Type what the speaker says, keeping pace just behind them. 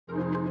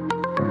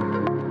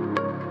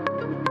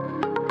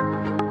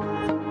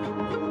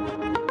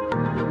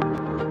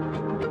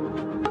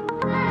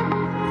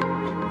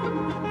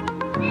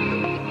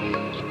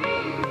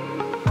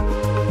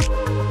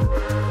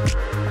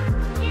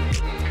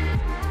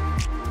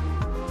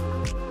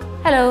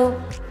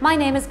Hello, my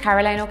name is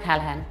Caroline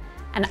Callaghan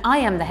and I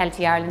am the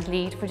Healthy Ireland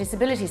lead for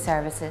Disability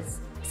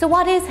Services. So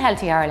what is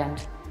Healthy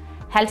Ireland?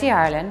 Healthy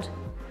Ireland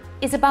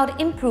is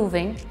about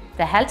improving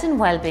the health and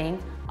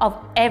well-being of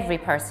every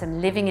person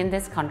living in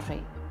this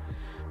country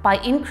by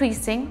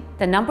increasing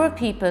the number of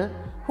people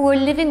who are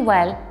living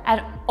well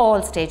at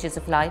all stages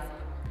of life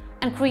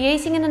and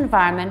creating an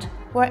environment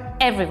where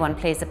everyone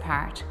plays a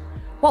part.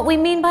 What we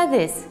mean by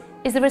this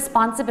is the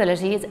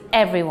responsibility is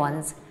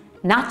everyone's,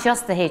 not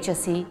just the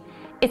HSE.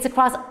 It's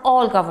across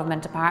all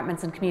government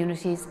departments and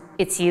communities.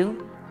 It's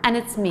you and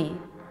it's me.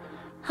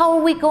 How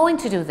are we going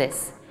to do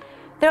this?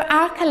 There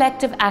are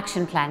collective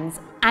action plans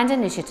and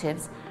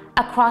initiatives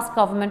across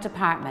government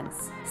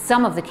departments.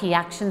 Some of the key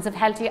actions of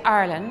Healthy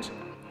Ireland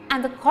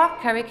and the Cork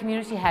Kerry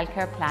Community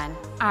Healthcare Plan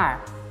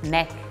are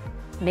MEC,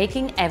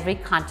 Making Every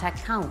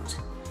Contact Count.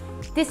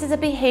 This is a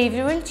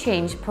behavioural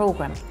change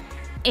programme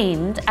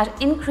aimed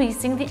at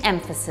increasing the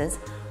emphasis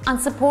on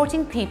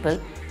supporting people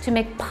to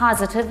make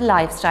positive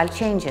lifestyle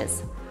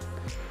changes,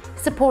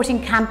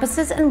 supporting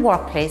campuses and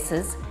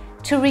workplaces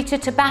to reach a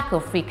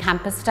tobacco-free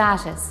campus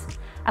status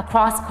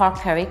across Cork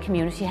Kerry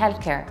Community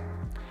Healthcare,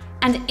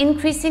 and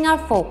increasing our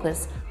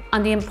focus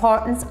on the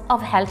importance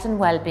of health and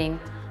well-being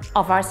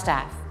of our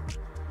staff.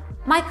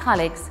 My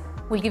colleagues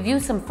will give you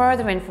some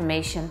further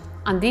information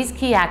on these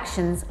key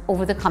actions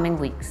over the coming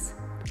weeks.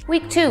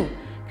 Week 2,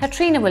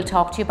 Katrina will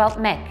talk to you about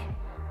MEC.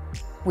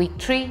 Week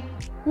 3,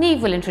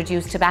 Niamh will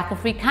introduce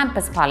tobacco-free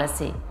campus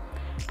policy.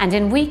 And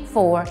in week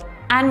 4,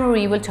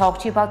 Anne-Marie will talk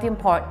to you about the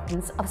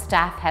importance of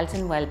staff health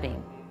and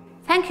well-being.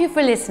 Thank you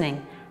for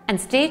listening and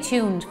stay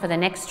tuned for the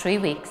next 3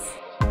 weeks.